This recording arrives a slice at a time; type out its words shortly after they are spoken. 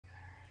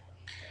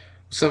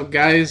What's up,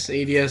 guys?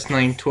 ADS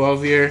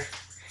 912 here.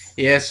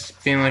 Yes,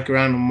 it's been like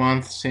around a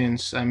month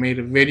since I made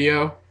a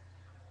video.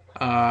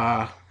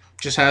 Uh,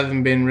 just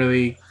haven't been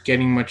really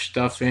getting much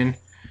stuff in,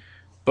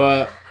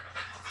 but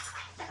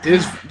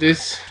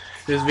this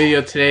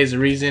video today is the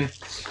reason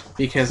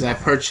because I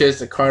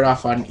purchased a card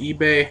off on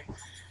eBay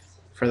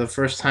for the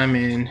first time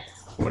in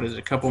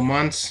a couple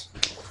months.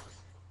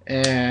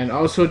 And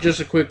also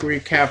just a quick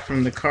recap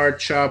from the card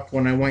shop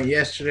when I went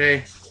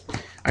yesterday.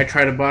 I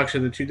tried a box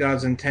of the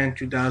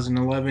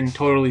 2010-2011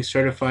 totally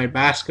certified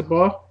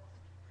basketball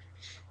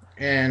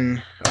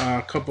and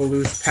a couple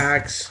loose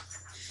packs.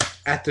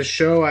 At the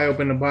show, I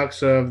opened a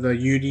box of the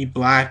UD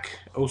Black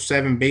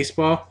 '07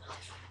 baseball.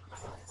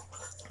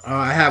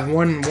 I have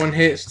one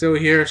hit still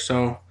here,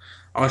 so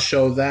I'll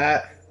show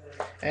that.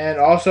 And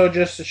also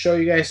just to show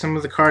you guys some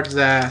of the cards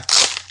that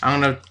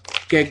I'm going to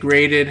get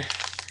graded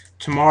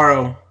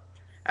tomorrow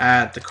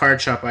at the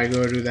card shop I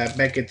go to, that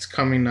Beckett's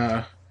coming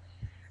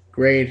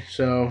grade,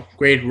 so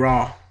grade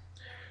raw.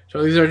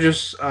 So these are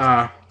just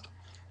the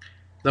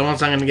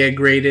ones I'm going to get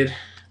graded.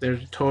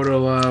 There's a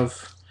total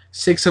of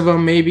 6 of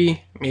them,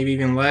 maybe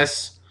even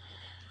less.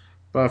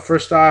 But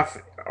first off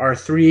are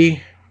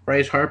 3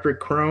 Bryce Harper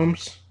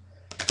chromes.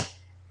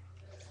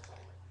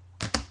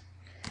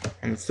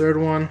 And the third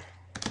one.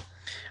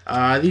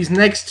 These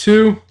next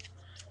 2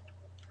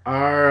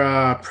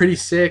 are pretty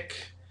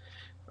sick.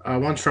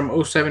 One's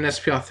from '07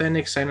 SP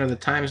Authentic, Sign of the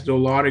Times,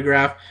 dual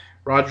autograph,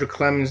 Roger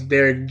Clemens,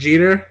 Derek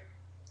Jeter.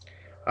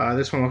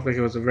 This one looks like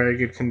it was a very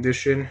good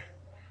condition.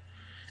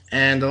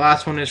 And the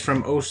last one is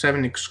from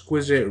 '07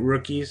 Exquisite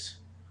Rookies.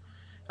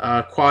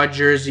 Quad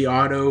jersey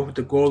auto,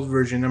 the gold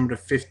version, number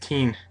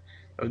 15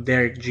 of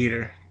Derek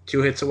Jeter.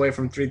 2 hits away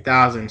from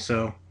 3,000,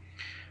 so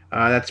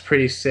that's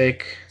pretty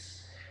sick.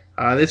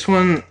 This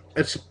one,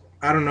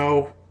 I don't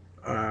know,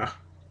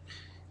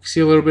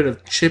 see a little bit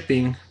of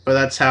chipping, but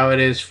that's how it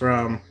is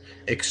from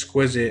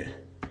Exquisite.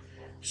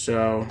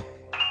 So,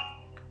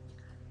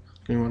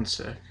 give me one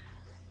sec.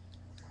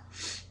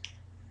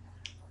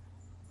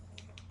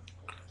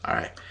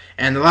 Alright,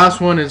 and the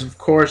last one is, of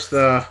course,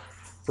 the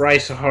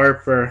Bryce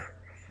Harper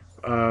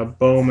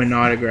Bowman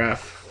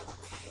autograph.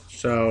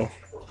 So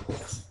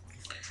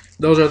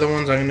those are the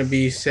ones I'm going to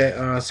be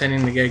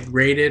sending to get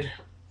graded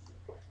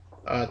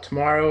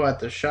tomorrow at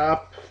the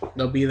shop.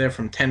 They'll be there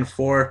from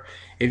 10-4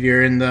 if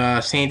you're in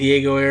the San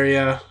Diego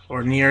area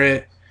or near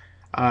it.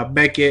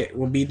 Beckett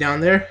will be down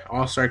there,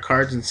 All-Star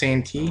Cards in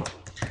Santee.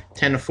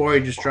 10-4,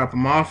 you just drop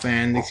them off,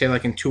 and they say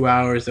like in 2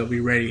 hours they'll be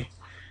ready.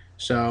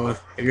 So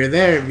if you're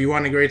there, if you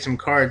want to grade some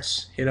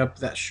cards, hit up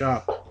that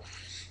shop.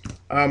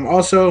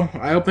 Also,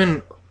 I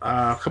opened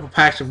a couple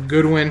packs of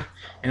Goodwin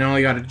and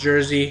only got a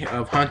jersey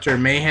of Hunter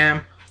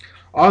Mayhem.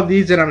 All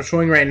these that I'm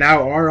showing right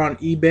now are on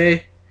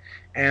eBay,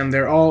 and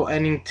they're all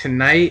ending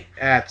tonight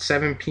at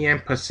 7 p.m.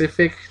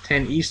 Pacific,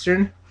 10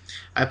 Eastern.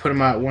 I put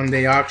them out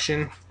one-day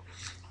auction.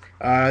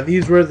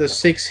 These were the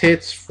 6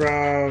 hits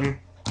from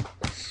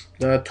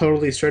the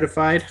Totally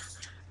Certified,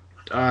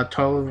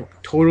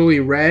 Totally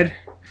Red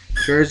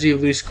jersey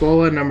of Luis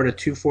Scola, number to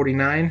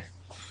 249.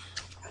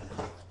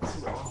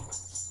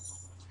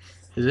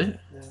 Is it?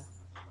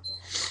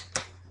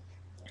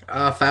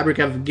 Yeah. Fabric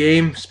of the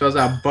Game, spells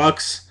out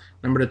Bucks,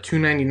 number to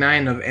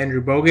 299 of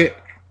Andrew Bogut.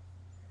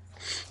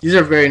 These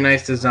are very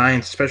nice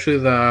designs, especially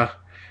the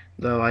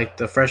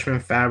freshman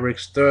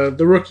fabrics, the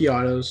rookie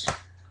autos.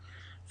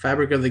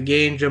 Fabric of the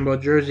Game, jumbo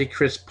jersey,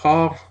 Chris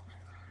Paul,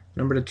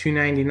 number to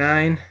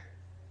 299.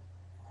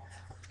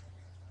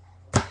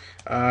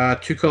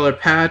 2-color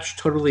patch,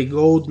 totally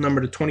gold,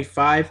 number to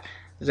 25,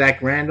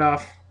 Zach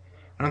Randolph.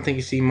 I don't think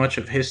you see much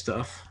of his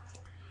stuff.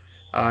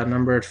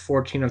 Number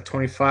 14 of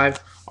 25.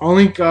 I'll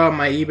link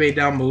my eBay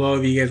down below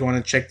if you guys want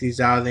to check these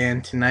out. They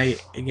end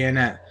tonight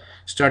again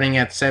starting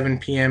at 7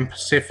 p.m.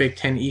 Pacific,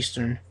 10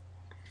 Eastern.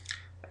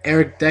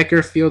 Eric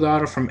Decker field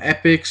auto from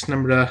Epics,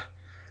 number to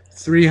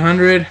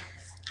 300.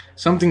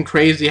 Something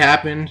crazy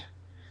happened.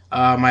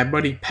 My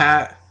buddy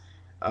Pat,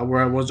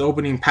 where I was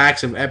opening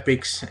packs of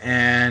Epics,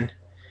 and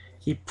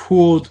he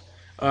pulled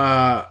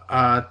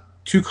a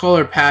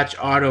 2-color patch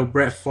auto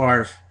Brett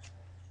Favre,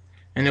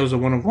 and it was a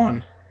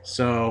 1-of-1.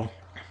 So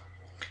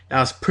that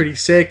was pretty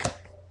sick.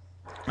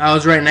 I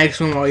was right next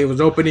to him while he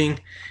was opening,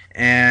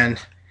 and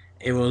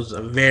it was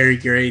a very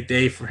great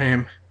day for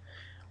him.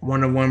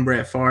 1-of-1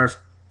 Brett Favre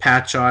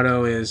patch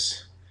auto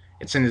it's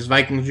in his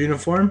Vikings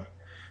uniform.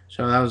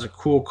 So that was a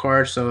cool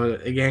card. So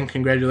again,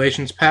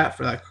 congratulations, Pat,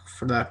 for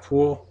that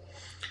pull.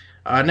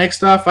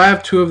 Next off, I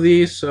have 2 of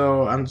these,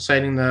 so I'm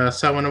deciding to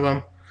sell one of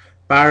them.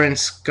 Byron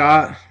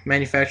Scott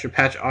manufactured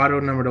patch auto,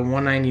 number to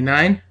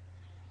 199.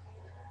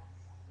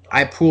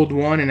 I pulled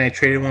one and I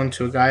traded one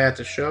to a guy at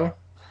the show.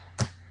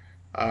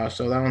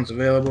 So that one's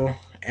available.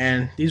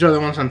 And these are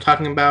the ones I'm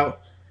talking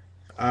about.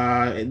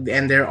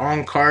 And they're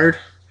on card.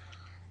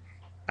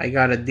 I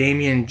got a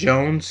Damian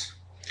Jones,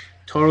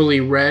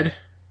 totally red,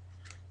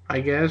 I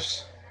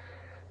guess.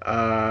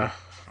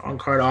 On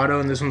card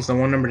auto, and this one's the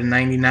one number to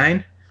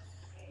 99.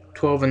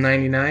 12 and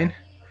 99.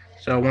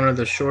 So one of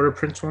the shorter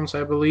prints ones,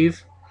 I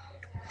believe.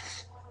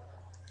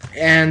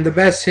 And the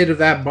best hit of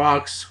that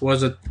box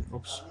was a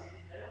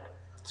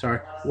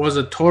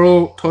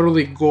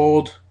totally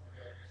gold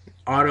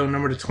auto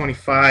number to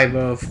 25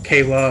 of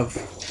K Love.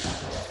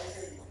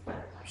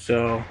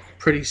 So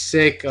pretty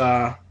sick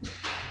Kevin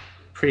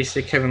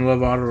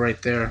Love auto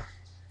right there.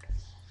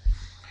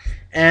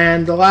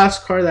 And the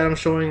last card that I'm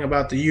showing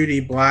about the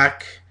UD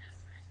Black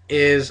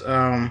is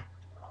a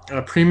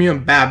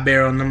premium bat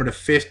barrel number to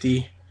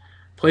 50.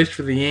 Plays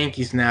for the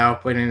Yankees now,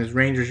 playing in his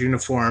Rangers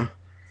uniform,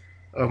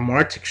 of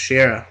Mark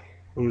Teixeira,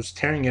 who's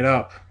tearing it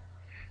up.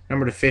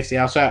 Number to 50.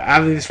 Also,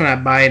 after this one, I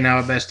buy it now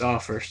at best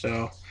offer.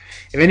 So,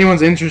 if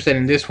anyone's interested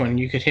in this one,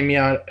 you could hit me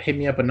up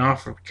an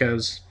offer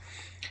because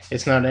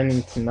it's not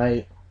ending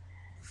tonight.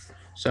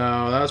 So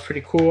that was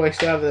pretty cool. I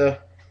still have the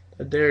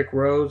Derrick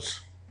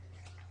Rose,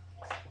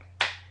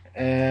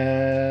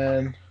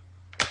 and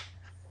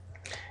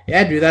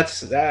yeah, dude,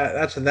 that's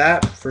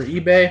that for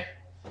eBay.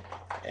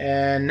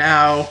 And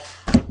now,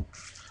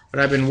 what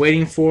I've been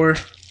waiting for,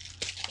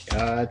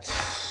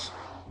 it's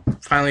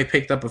finally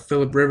picked up a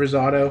Phillip Rivers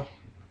auto.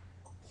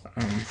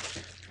 I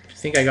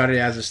think I got it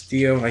as a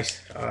steal. I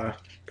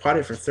bought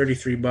it for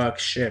 $33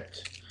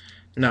 shipped.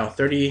 No,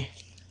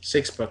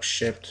 $36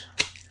 shipped.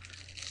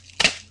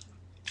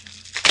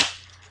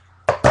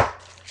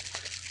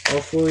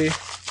 Hopefully,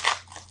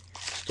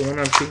 it's the one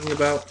I'm thinking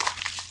about.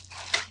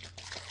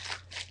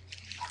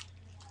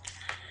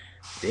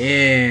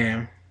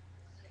 Damn.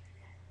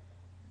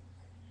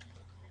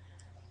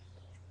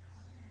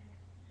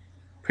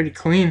 Pretty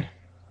clean.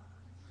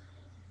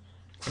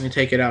 Let me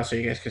take it out so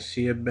you guys can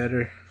see it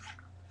better.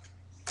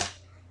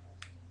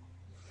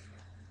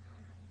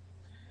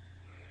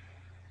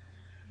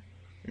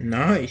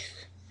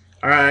 Nice.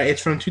 Alright,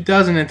 it's from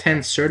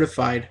 2010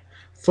 certified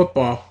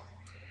football.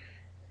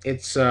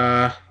 It's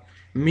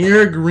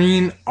mirror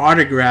green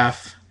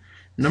autograph,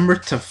 number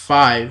to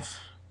 5.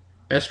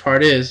 Best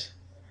part is,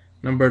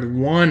 numbered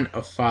 1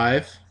 of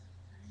 5.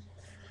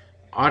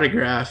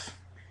 Autograph,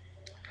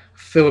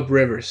 Phillip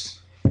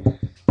Rivers.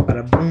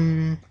 Bada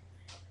boom.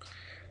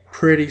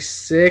 Pretty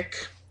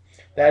sick.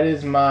 That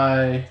is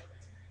my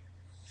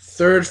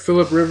 3rd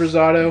Phillip Rivers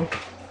auto.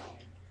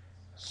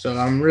 So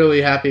I'm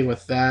really happy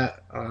with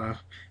that.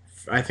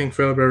 I think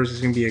Phillip Rivers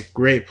is going to be a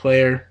great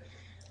player.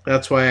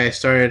 That's why I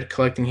started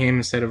collecting him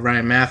instead of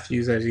Ryan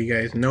Matthews, as you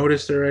guys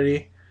noticed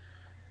already.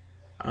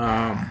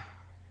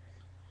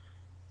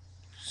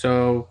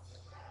 So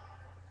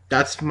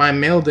that's my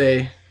mail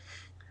day.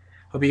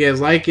 Hope you guys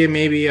like it.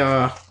 Maybe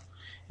if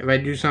I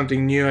do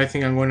something new, I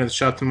think I'm going to the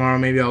shop tomorrow.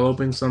 Maybe I'll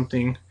open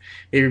something.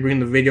 Maybe bring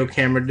the video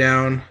camera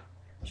down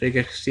so you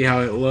can see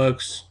how it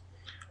looks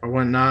or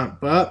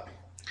whatnot. But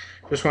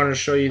just wanted to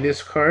show you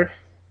this card,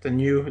 the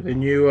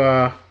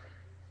new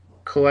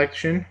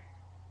collection.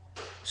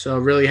 So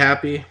really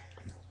happy.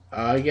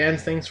 Again,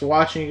 thanks for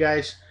watching, you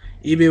guys.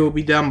 eBay will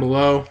be down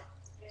below.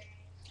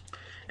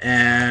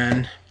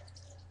 And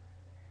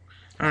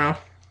I don't know,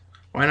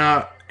 why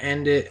not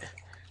end it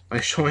by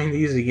showing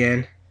these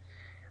again?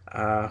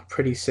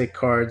 Pretty sick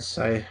cards,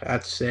 I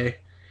have to say.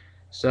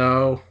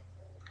 So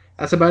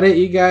that's about it,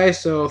 you guys.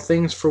 So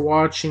thanks for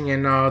watching,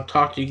 and I'll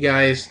talk to you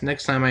guys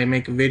next time I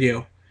make a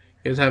video.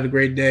 You guys have a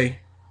great day.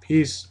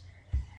 Peace.